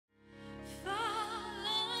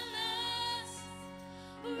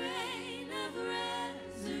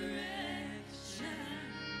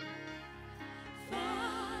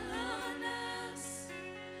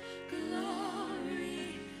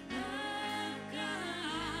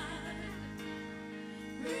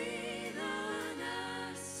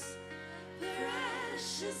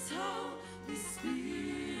Holy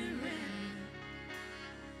Spirit,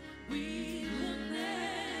 we will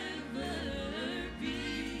never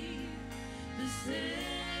be the same.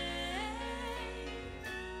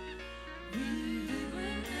 We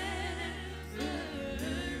will never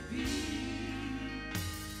be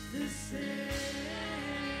the same.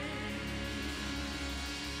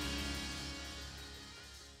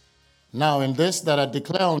 Now in this that I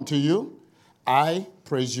declare unto you, I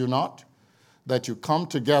praise you not, that you come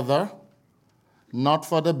together, not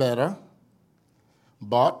for the better,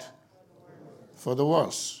 but for the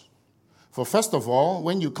worse. For first of all,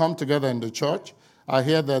 when you come together in the church, I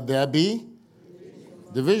hear that there be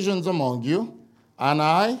divisions among you,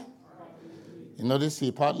 and you notice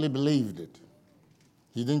he partly believed it.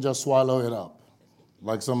 He didn't just swallow it up,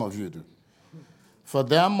 like some of you do. For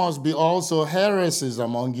there must be also heresies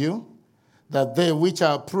among you, that they which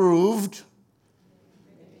are proved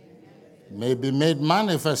may be made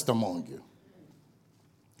manifest among you.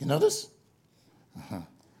 You notice?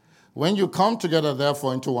 When you come together,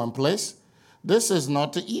 therefore, into one place, this is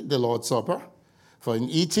not to eat the Lord's Supper. For in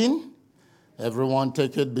eating, everyone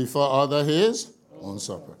taketh before other his own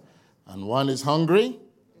supper. And one is hungry,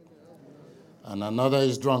 and another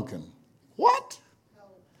is drunken. What?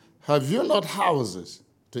 Have you not houses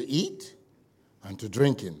to eat and to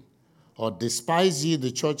drink in? Or despise ye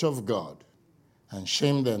the church of God, and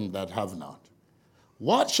shame them that have not?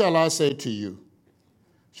 What shall I say to you?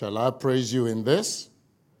 Shall I praise you in this?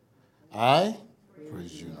 I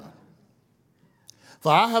praise you not.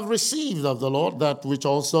 For I have received of the Lord that which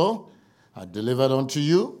also I delivered unto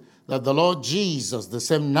you, that the Lord Jesus, the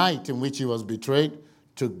same night in which he was betrayed,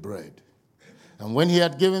 took bread. And when he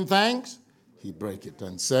had given thanks, he brake it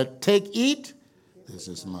and said, Take, eat, this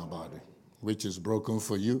is my body, which is broken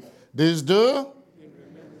for you. This do?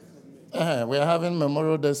 We are having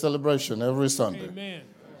Memorial Day celebration every Sunday. Amen.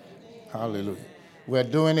 Hallelujah. We're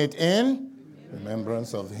doing it in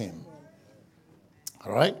remembrance of him.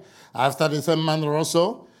 All right? After the same manner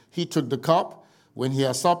also, he took the cup when he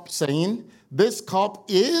had stopped, saying, This cup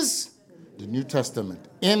is the New Testament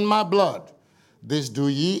in my blood. This do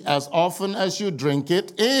ye as often as you drink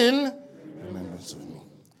it in remembrance of me.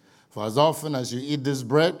 For as often as you eat this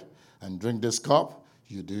bread and drink this cup,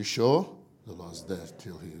 you do show the Lord's death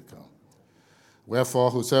till he come.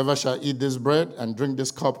 Wherefore, whosoever shall eat this bread and drink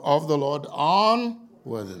this cup of the Lord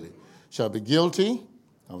unworthily shall be guilty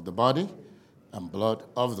of the body and blood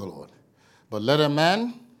of the Lord. But let a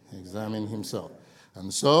man examine himself,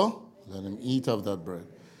 and so let him eat of that bread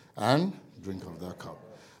and drink of that cup.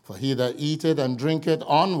 For he that eateth and drinketh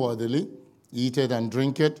unworthily eateth and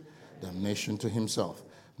drinketh damnation to himself,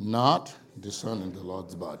 not discerning the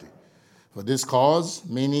Lord's body. For this cause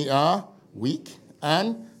many are weak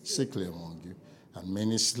and sickly among you, and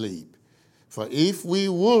many sleep. For if we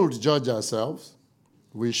would judge ourselves,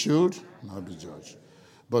 we should not be judged.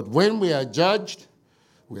 But when we are judged,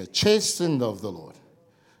 we are chastened of the Lord,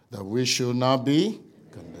 that we should not be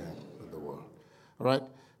condemned with the world. All right,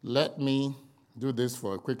 let me do this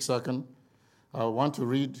for a quick second. I want to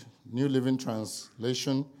read New Living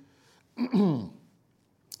Translation,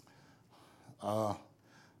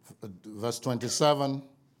 verse 27.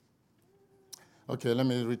 Okay, let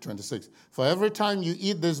me read 26. For every time you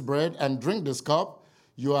eat this bread and drink this cup,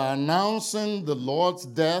 you are announcing the Lord's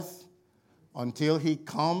death until he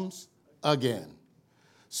comes again.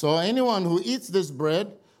 So anyone who eats this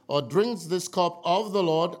bread or drinks this cup of the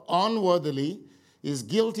Lord unworthily is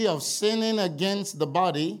guilty of sinning against the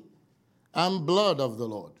body and blood of the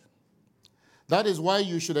Lord. That is why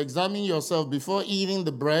you should examine yourself before eating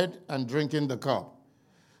the bread and drinking the cup.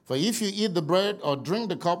 For if you eat the bread or drink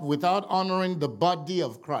the cup without honoring the body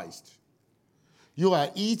of Christ, you are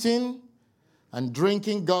eating and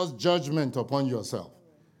drinking God's judgment upon yourself.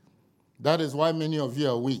 That is why many of you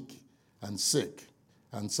are weak and sick,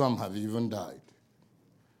 and some have even died.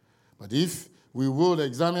 But if we would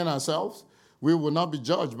examine ourselves, we will not be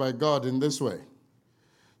judged by God in this way.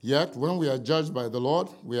 Yet, when we are judged by the Lord,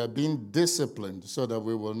 we are being disciplined so that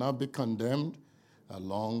we will not be condemned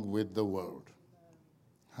along with the world.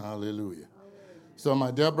 Hallelujah. So, my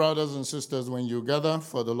dear brothers and sisters, when you gather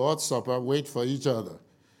for the Lord's Supper, wait for each other.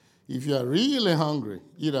 If you are really hungry,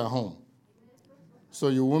 eat at home, so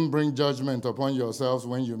you won't bring judgment upon yourselves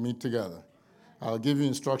when you meet together. I'll give you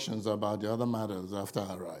instructions about the other matters after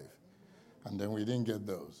I arrive. And then we didn't get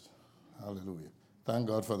those. Hallelujah. Thank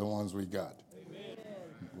God for the ones we got. Amen.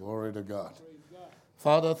 Glory to God.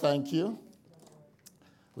 Father, thank you.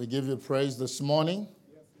 We give you praise this morning.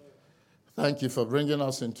 Thank you for bringing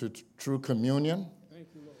us into true communion. Thank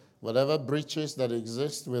you, Lord. Whatever breaches that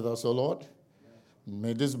exist with us, O Lord,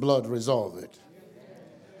 may this blood resolve it.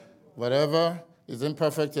 Whatever is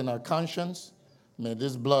imperfect in our conscience, may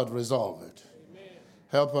this blood resolve it. Amen.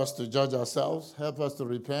 Help us to judge ourselves. Help us to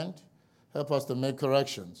repent. Help us to make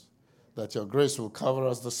corrections. That your grace will cover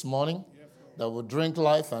us this morning. That we'll drink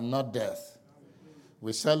life and not death.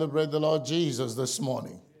 We celebrate the Lord Jesus this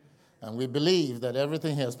morning. And we believe that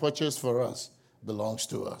everything he has purchased for us belongs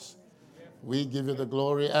to us. We give you the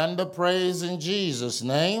glory and the praise in Jesus'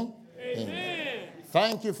 name. Amen.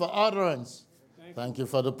 Thank you for utterance. Thank you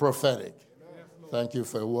for the prophetic. Thank you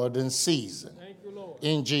for a word in season. Thank you, Lord.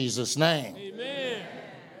 In Jesus' name. Amen.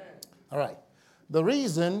 All right. The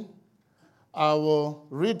reason I will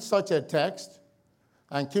read such a text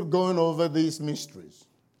and keep going over these mysteries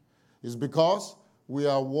is because we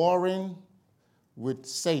are warring with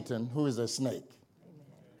Satan, who is a snake.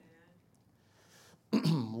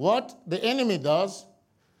 What the enemy does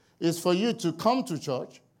is for you to come to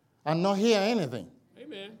church and not hear anything.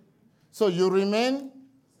 Amen. So you remain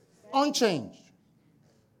unchanged.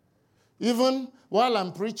 Even while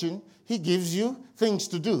I'm preaching, he gives you things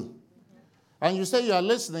to do. And you say you are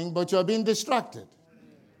listening, but you are being distracted.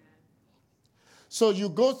 So you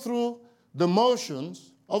go through the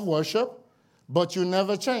motions of worship, but you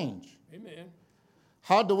never change. Amen.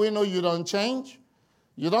 How do we know you don't change?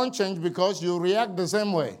 You don't change because you react the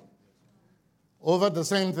same way over the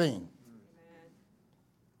same thing.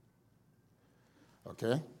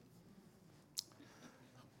 Okay?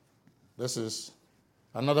 This is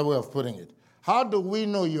another way of putting it. How do we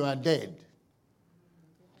know you are dead?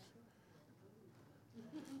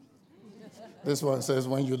 This one says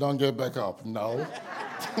when you don't get back up. No.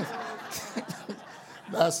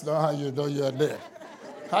 That's not how you know you are dead.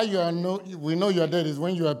 How we know you are dead is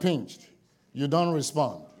when you are pinched. You don't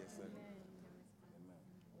respond.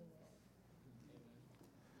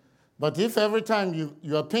 But if every time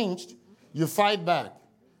you are pinched, you fight back,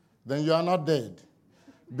 then you are not dead.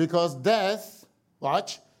 Because death,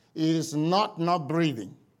 watch, is not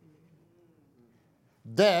breathing.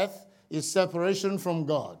 Death is separation from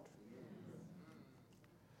God.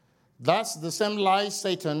 That's the same lie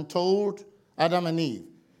Satan told Adam and Eve.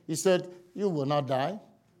 He said, you will not die.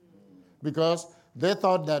 Because they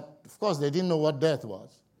thought that, of course, they didn't know what death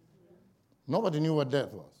was. Nobody knew what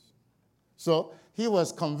death was. So he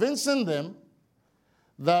was convincing them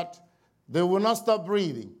that they will not stop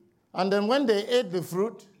breathing. And then when they ate the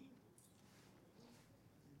fruit,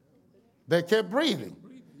 they kept breathing.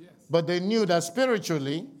 But they knew that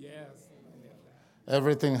spiritually,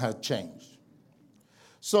 everything had changed.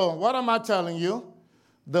 So what am I telling you?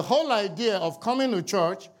 The whole idea of coming to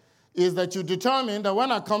church is that you determine that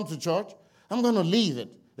when I come to church, I'm going to leave it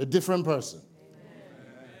a different person.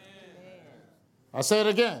 Amen. I say it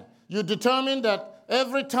again. You determine that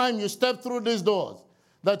every time you step through these doors,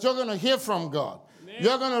 that you're going to hear from God. Amen.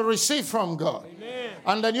 You're going to receive from God. Amen.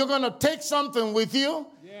 And then you're going to take something with you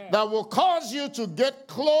that will cause you to get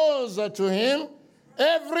closer to him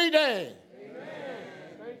every day. Amen.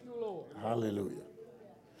 Thank you, Lord. Hallelujah.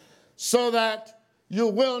 So that you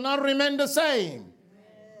will not remain the same.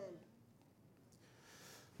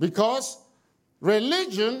 Because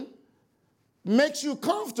religion makes you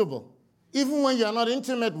comfortable, even when you are not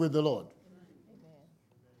intimate with the Lord.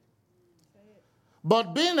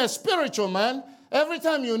 But being a spiritual man, every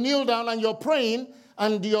time you kneel down and you're praying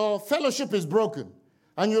and your fellowship is broken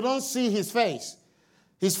and you don't see his face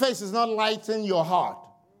is not lighting your heart.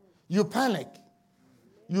 You panic.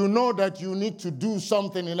 You know that you need to do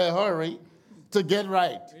something in a hurry to get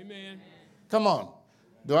right. Amen. Come on.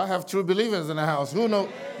 Do I have true believers in the house? You know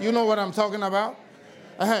what I'm talking about?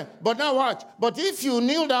 But now watch. But if you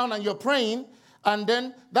kneel down and you're praying, and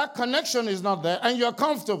then that connection is not there, and you're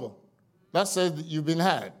comfortable, that says that you've been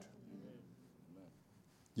had.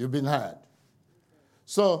 You've been had.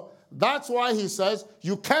 So that's why he says,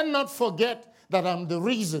 you cannot forget that I'm the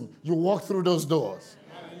reason you walk through those doors.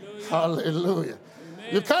 Hallelujah. Hallelujah.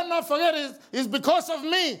 You cannot forget it's because of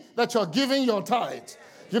me that you're giving your tithes.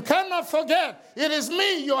 You cannot forget it is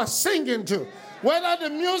me you are singing to, whether the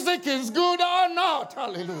music is good or not.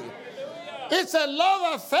 Hallelujah. It's a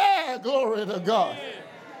love affair, glory to God.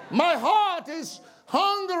 My heart is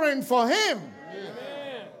hungering for him.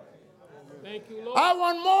 Amen. Thank you, Lord. I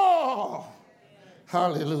want more.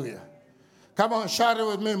 Hallelujah. Come on, shout it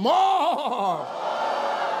with me. More.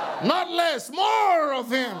 Not less, more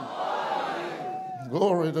of him.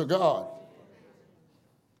 Glory to God.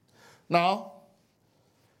 Now,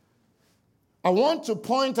 I want to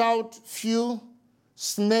point out few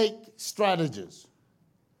snake strategies.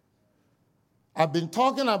 I've been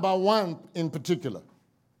talking about one in particular.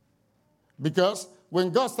 Because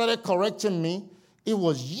when God started correcting me, it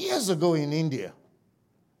was years ago in India.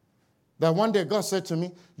 that one day God said to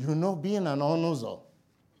me, you know, being an onozo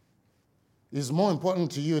is more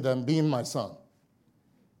important to you than being my son.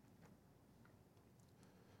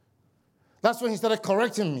 That's when he started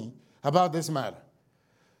correcting me about this matter.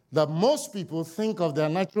 That most people think of their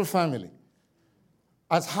natural family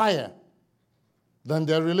as higher than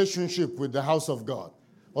their relationship with the house of God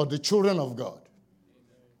or the children of God.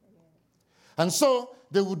 And so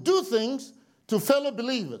they will do things to fellow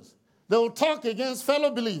believers. They will talk against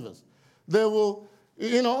fellow believers. They will,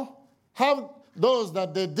 have those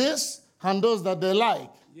that they diss and those that they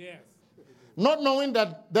like. Yes. Not knowing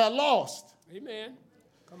that they're lost. Amen.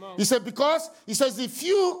 Come on. He said, if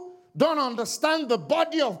you don't understand the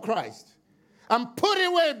body of Christ and put it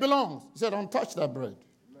where it belongs, he said, don't touch that bread.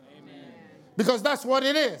 Amen. Because that's what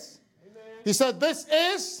it is. Amen. He said, this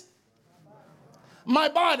is my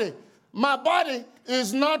body. My body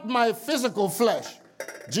is not my physical flesh.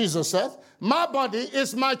 Jesus said, my body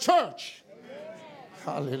is my church. Amen.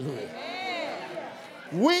 Hallelujah.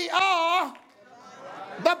 Amen. We are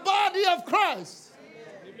the body of Christ.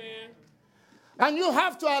 Amen. And you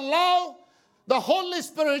have to allow the Holy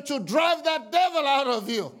Spirit to drive that devil out of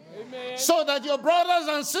you. Amen. So that your brothers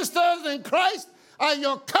and sisters in Christ are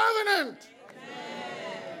your covenant.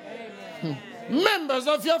 Amen. Members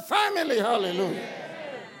of your family. Hallelujah.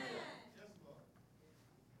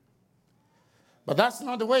 But that's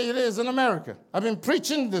not the way it is in America. I've been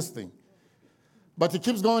preaching this thing. But it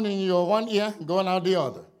keeps going in your one ear, going out the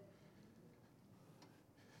other.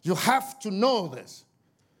 You have to know this.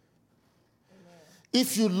 Amen.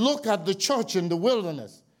 If you look at the church in the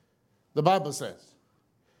wilderness, the Bible says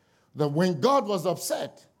that when God was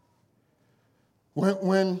upset,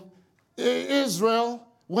 when Israel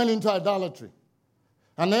went into idolatry,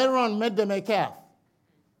 and Aaron made them a calf,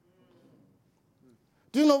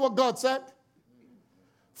 do you know what God said?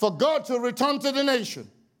 For God to return to the nation,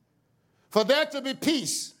 for there to be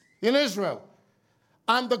peace in Israel,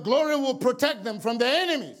 and the glory will protect them from their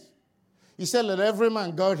enemies. He said, let every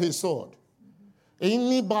man guard his sword.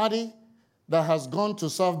 Anybody that has gone to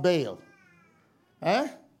serve Baal,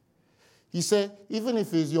 he said, even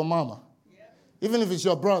if it's your mama, even if it's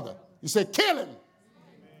your brother, he said, kill him.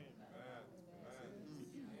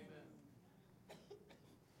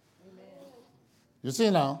 You see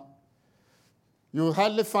now, you will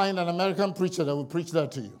hardly find an American preacher that will preach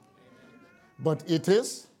that to you. But it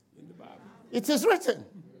is. In the Bible. It is written.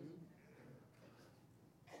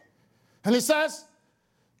 And he says,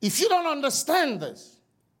 if you don't understand this,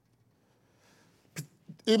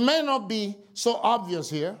 it may not be so obvious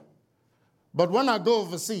here, but when I go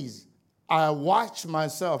overseas, I watch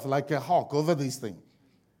myself like a hawk over these things.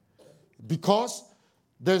 Because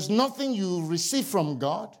there's nothing you receive from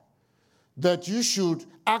God that you should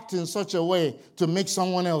act in such a way to make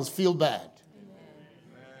someone else feel bad.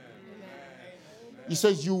 Amen. He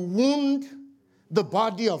says you wound the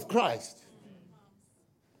body of Christ.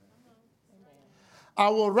 I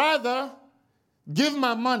will rather give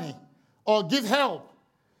my money or give help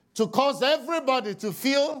to cause everybody to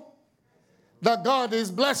feel that God is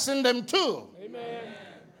blessing them too. Amen.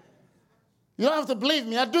 You don't have to believe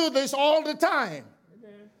me. I do this all the time.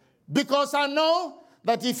 Amen. Because I know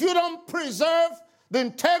that if you don't preserve the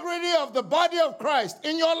integrity of the body of Christ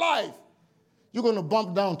in your life, you're going to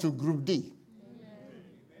bump down to group D. Amen.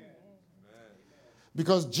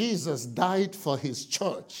 Because Jesus died for his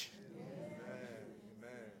church. Amen.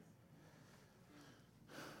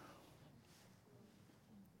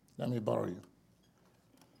 Let me borrow you.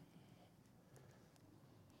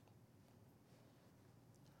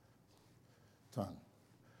 Turn.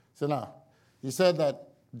 So now, he said that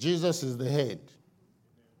Jesus is the head.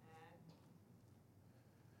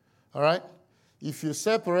 All right? If you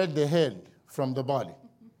separate the head from the body,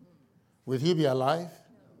 will he be alive?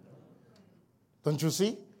 Don't you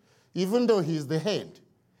see? Even though he's the head,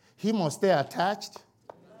 he must stay attached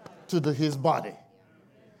to his body.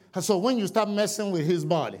 And so when you start messing with his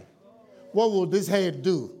body, what will this head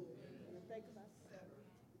do?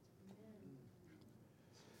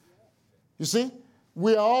 You see?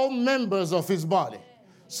 We are all members of his body.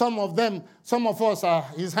 Some of us are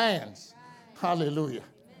his hands. Hallelujah.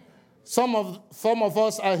 Some of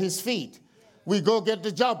us are his feet. We go get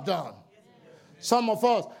the job done. Some of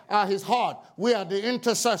us are his heart. We are the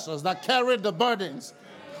intercessors that carry the burdens.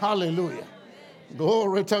 Hallelujah.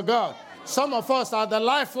 Glory to God. Some of us are the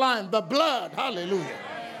lifeline, the blood. Hallelujah.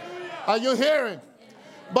 Are you hearing?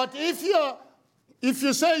 But if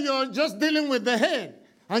you say you're just dealing with the head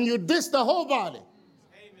and you diss the whole body,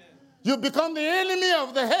 you become the enemy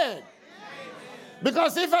of the head.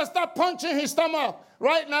 Because if I start punching his stomach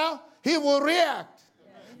right now, he will react.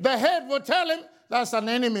 The head will tell him, that's an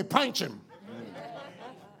enemy. Punch him.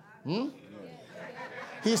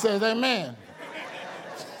 He says, amen.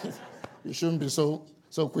 You shouldn't be so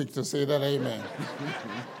quick to say that, amen.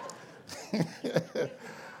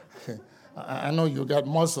 I know you got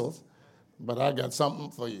muscles, but I got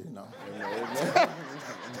something for you now.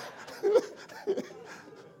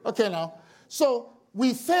 Okay, now. So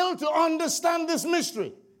we fail to understand this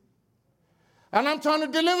mystery. And I'm trying to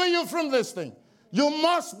deliver you from this thing. You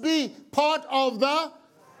must be part of the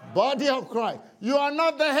body of Christ. You are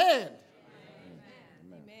not the head.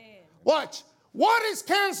 Amen. Watch. What is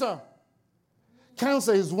cancer?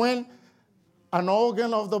 Cancer is when an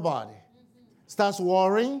organ of the body starts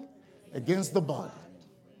warring against the body.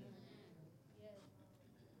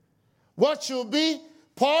 What should be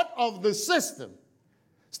part of the system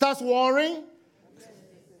starts warring.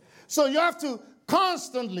 So you have to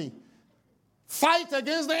constantly fight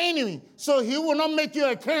against the enemy so he will not make you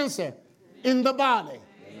a cancer in the body.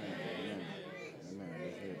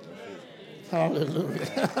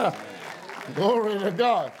 Hallelujah. Glory to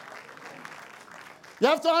God. You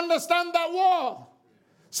have to understand that war.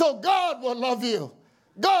 So God will love you.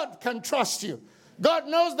 God can trust you. God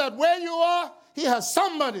knows that where you are, he has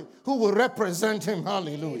somebody who will represent him.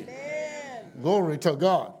 Hallelujah. Amen. Glory to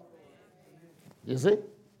God. You see?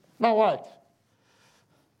 Now what?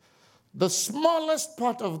 The smallest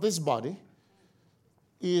part of this body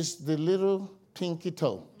is the little pinky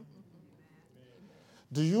toe.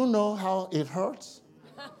 Do you know how it hurts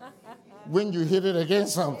when you hit it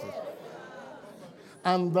against something?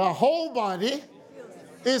 And the whole body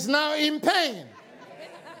is now in pain.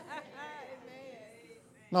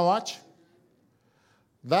 Now watch.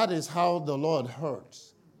 That is how the Lord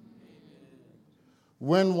hurts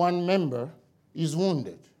when one member is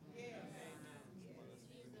wounded.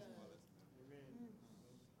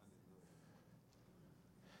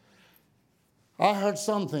 I heard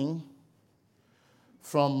something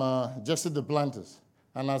from Jesse the Planters,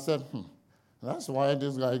 and I said, that's why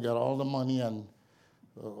this guy got all the money and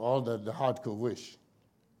all that the heart could wish.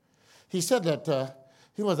 He said that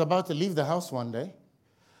he was about to leave the house one day,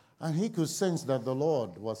 and he could sense that the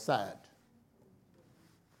Lord was sad.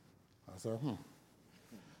 I said,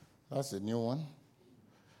 that's a new one.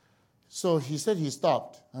 So he said he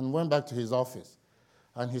stopped and went back to his office,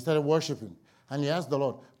 and he started worshiping. And he asked the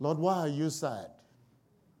Lord, Lord, why are you sad?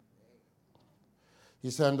 He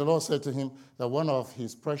said, and the Lord said to him that one of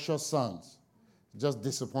his precious sons just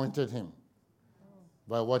disappointed him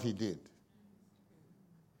by what he did.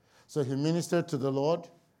 So he ministered to the Lord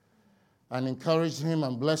and encouraged him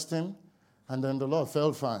and blessed him, and then the Lord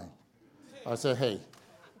felt fine. I said, hey,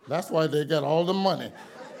 that's why they get all the money.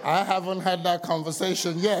 I haven't had that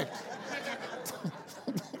conversation yet.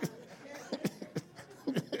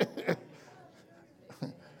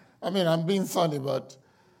 I mean, I'm being funny, but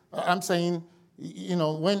I'm saying, you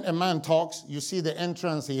know, when a man talks, you see the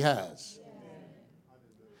entrance he has.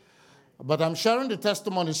 But I'm sharing the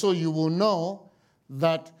testimony so you will know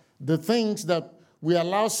that the things that we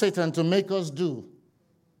allow Satan to make us do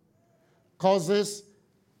causes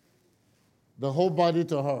the whole body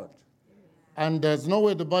to hurt. And there's no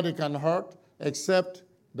way the body can hurt except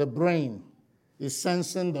the brain is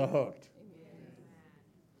sensing the hurt.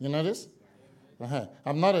 You know this?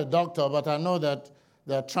 I'm not a doctor, but I know that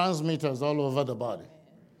there are transmitters all over the body.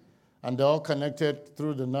 And they're all connected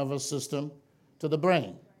through the nervous system to the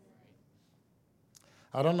brain.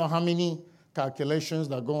 I don't know how many calculations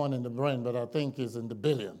that go on in the brain, but I think it's in the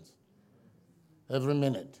billions every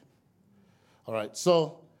minute. All right,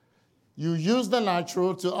 so you use the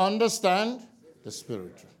natural to understand the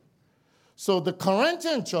spiritual. So the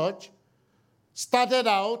Corinthian church started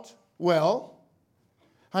out well,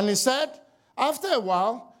 and he said, after a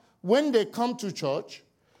while, when they come to church,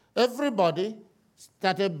 everybody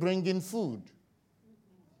started bringing food.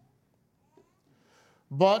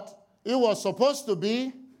 But it was supposed to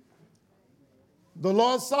be the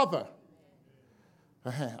Lord's Supper.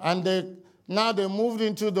 And now they moved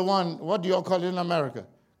into the one, what do you all call it in America?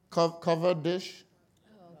 Covered dish?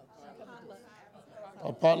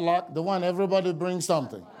 Or potluck? The one everybody brings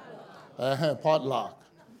something. Potluck.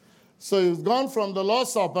 So it's gone from the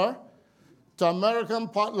Lord's Supper to American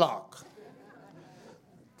potluck.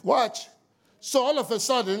 Watch. So all of a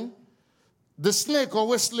sudden, the snake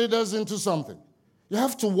always slithers into something. You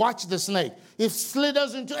have to watch the snake. It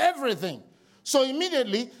slithers into everything. So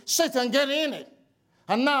immediately, Satan get in it.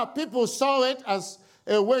 And now people saw it as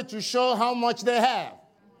a way to show how much they have.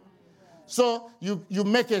 So you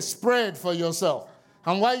make a spread for yourself.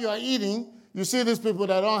 And while you are eating, you see these people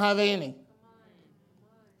that don't have any.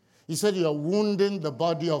 He said you are wounding the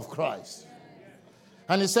body of Christ.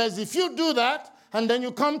 And he says, if you do that, and then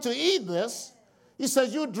you come to eat this, he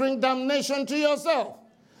says you drink damnation to yourself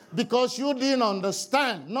because you didn't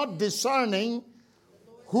understand, not discerning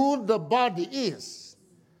who the body is.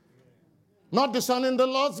 Not discerning the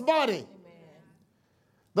Lord's body.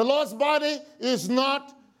 The Lord's body is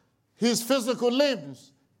not his physical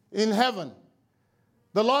limbs in heaven.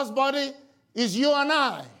 The Lord's body is you and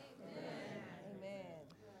I.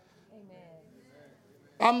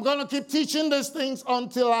 I'm going to keep teaching these things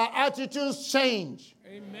until our attitudes change.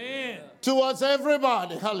 Amen. Towards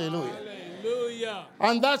everybody. Hallelujah. Hallelujah.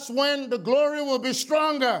 And that's when the glory will be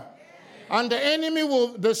stronger. And the enemy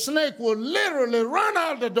the snake will literally run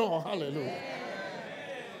out the door. Hallelujah.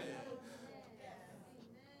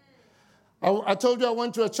 I told you I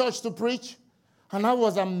went to a church to preach, and I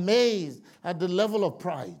was amazed at the level of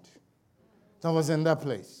pride that was in that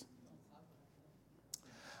place.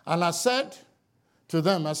 And I said to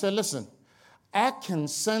them, I said, listen, I can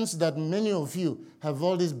sense that many of you have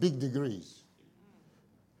all these big degrees.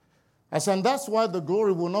 I said, and that's why the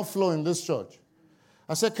glory will not flow in this church.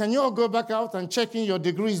 I said, can you all go back out and check in your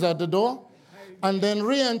degrees at the door and then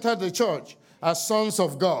re-enter the church as sons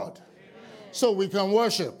of God so we can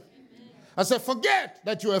worship? I said, forget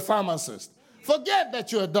that you're a pharmacist. Forget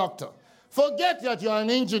that you're a doctor. Forget that you're an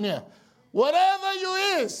engineer. Whatever you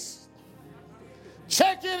is,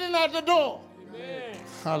 check it in at the door. Amen.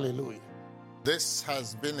 Hallelujah. This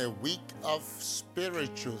has been a week of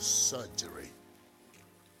spiritual surgery.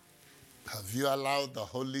 Have you allowed the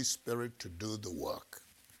Holy Spirit to do the work?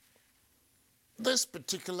 This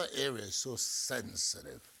particular area is so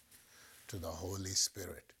sensitive to the Holy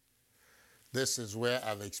Spirit. This is where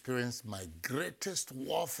I've experienced my greatest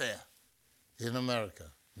warfare in America,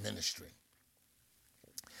 ministry.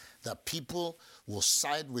 That people will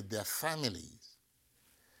side with their families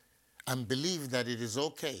and believe that it is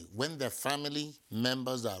okay when their family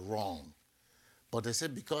members are wrong. But they say,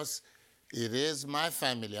 because it is my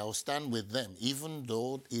family, I will stand with them, even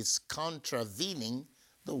though it's contravening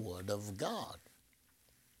the word of God.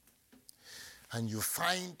 And you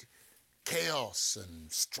find chaos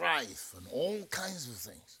and strife and all kinds of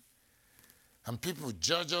things. And people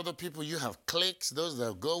judge other people. You have cliques, those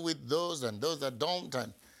that go with those and those that don't.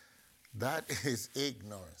 And that is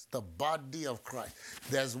ignorance. The body of Christ.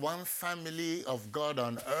 There's one family of God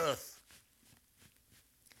on earth.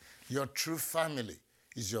 Your true family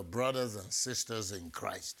is your brothers and sisters in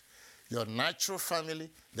Christ. Your natural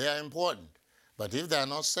family, they are important. But if they are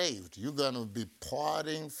not saved, you're going to be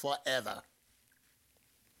partying forever.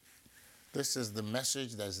 This is the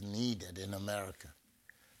message that's needed in America.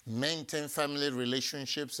 Maintain family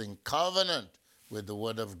relationships in covenant with the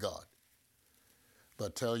Word of God.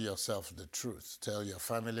 But tell yourself the truth. Tell your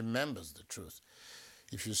family members the truth.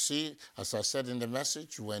 If you see, as I said in the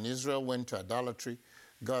message, when Israel went to idolatry,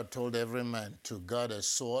 God told every man to guard a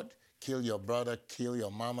sword, kill your brother, kill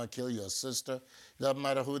your mama, kill your sister. It doesn't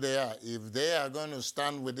matter who they are. If they are going to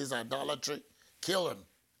stand with this idolatry, kill them.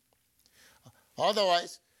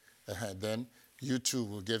 Otherwise, then you too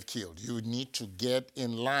will get killed. You need to get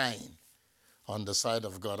in line on the side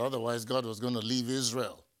of God. Otherwise, God was going to leave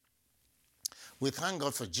Israel. We thank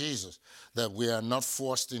God for Jesus that we are not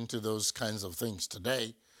forced into those kinds of things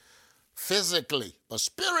today, physically, but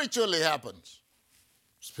spiritually happens.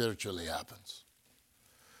 Spiritually happens.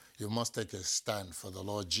 You must take a stand for the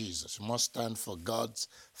Lord Jesus. You must stand for God's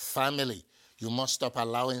family. You must stop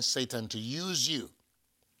allowing Satan to use you.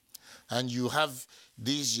 And you have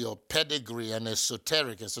these, your pedigree and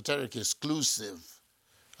esoteric exclusive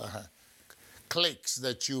cliques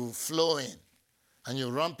that you flow in. And you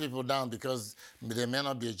run people down because they may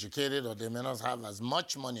not be educated or they may not have as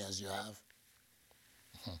much money as you have.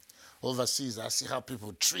 Overseas, I see how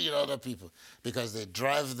people treat other people because they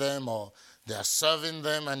drive them or they are serving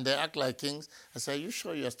them and they act like kings. I say, are you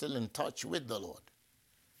sure you're still in touch with the Lord?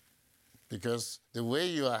 Because the way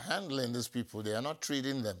you are handling these people, they are not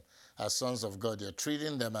treating them as sons of God. You're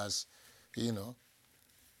treating them as,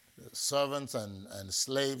 servants and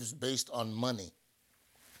slaves based on money.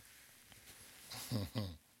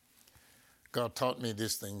 God taught me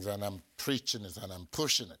these things, and I'm preaching it, and I'm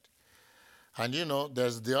pushing it. And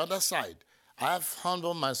there's the other side. I've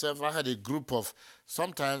humbled myself. I had a group of,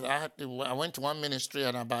 sometimes I went to one ministry,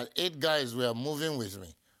 and about 8 guys were moving with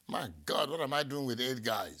me. My God, what am I doing with 8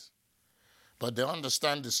 guys? But they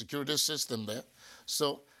understand the security system there.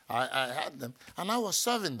 So I had them, and I was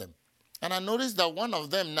serving them. And I noticed that one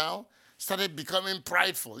of them now started becoming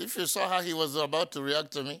prideful. If you saw how he was about to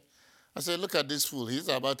react to me, I said, look at this fool. He's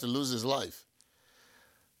about to lose his life.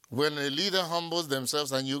 When a leader humbles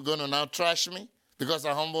themselves and you're going to now trash me because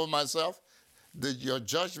I humbled myself, your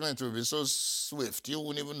judgment will be so swift, you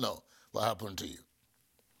won't even know what happened to you.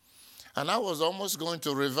 And I was almost going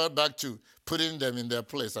to revert back to putting them in their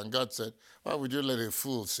place. And God said, why would you let a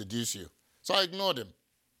fool seduce you? So I ignored him.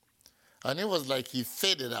 And it was like he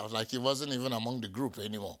faded out, like he wasn't even among the group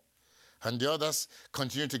anymore. And the others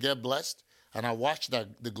continued to get blessed. And I watched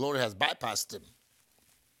that the glory has bypassed him.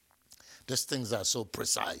 These things are so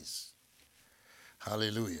precise.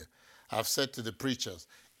 Hallelujah. I've said to the preachers,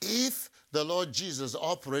 if the Lord Jesus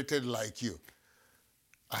operated like you,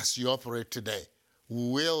 as you operate today,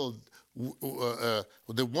 will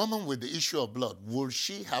the woman with the issue of blood, will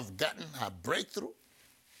she have gotten her breakthrough?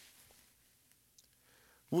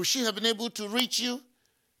 Will she have been able to reach you,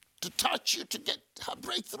 to touch you, to get her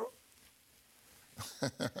breakthrough?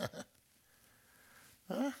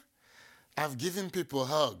 Huh? I've given people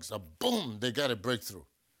hugs, boom, they got a breakthrough,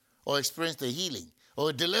 or experienced a healing, or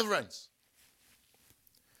a deliverance.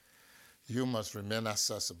 You must remain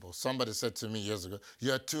accessible. Somebody said to me years ago,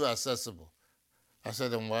 you're too accessible. I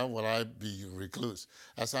said, then why will I be recluse?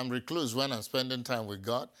 As I'm recluse when I'm spending time with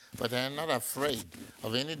God, but I'm not afraid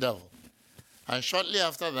of any devil. And shortly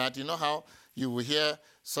after that, you know how you will hear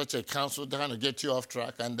such a counsel trying to get you off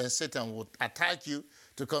track, and then Satan will attack you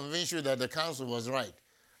to convince you that the counsel was right.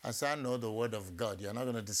 I said, I know the word of God. You're not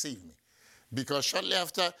going to deceive me. Because shortly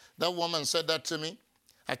after that woman said that to me,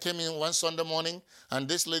 I came in one Sunday morning, and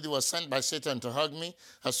this lady was sent by Satan to hug me.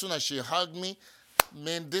 As soon as she hugged me,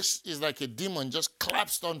 man, this is like a demon just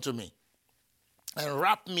collapsed onto me and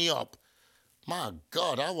wrapped me up. My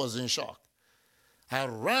God, I was in shock. I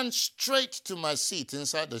ran straight to my seat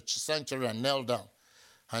inside the sanctuary and knelt down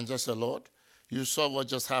and just said, Lord, you saw what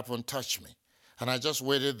just happened, touch me. And I just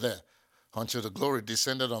waited there until the glory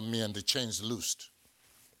descended on me and the chains loosed.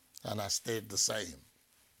 And I stayed the same.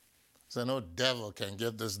 So no devil can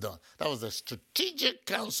get this done. That was a strategic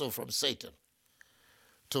counsel from Satan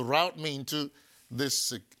to route me into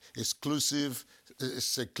this exclusive,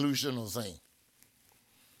 seclusional thing.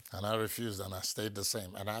 And I refused, and I stayed the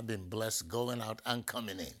same. And I've been blessed going out and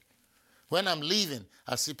coming in. When I'm leaving,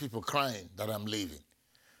 I see people crying that I'm leaving,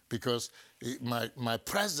 because my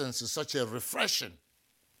presence is such a refreshing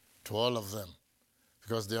to all of them,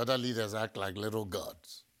 because the other leaders act like little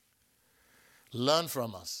gods. Learn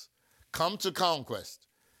from us. Come to Conquest.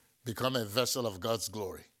 Become a vessel of God's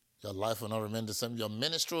glory. Your life will not remain the same. Your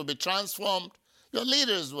ministry will be transformed. Your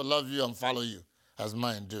leaders will love you and follow you as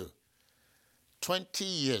mine do. 20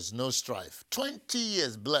 years, no strife. 20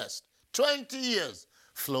 years blessed. 20 years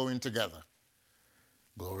flowing together.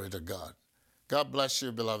 Glory to God. God bless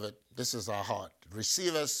you, beloved. This is our heart.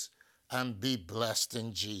 Receive us and be blessed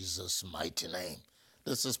in Jesus' mighty name.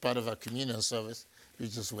 This is part of our communion service you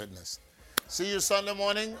just witnessed. See you Sunday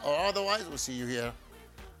morning, or otherwise we'll see you here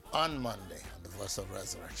on Monday on the Voice of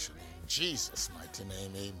Resurrection. In Jesus' mighty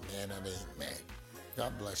name, amen and amen.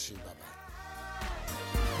 God bless you. Bye-bye.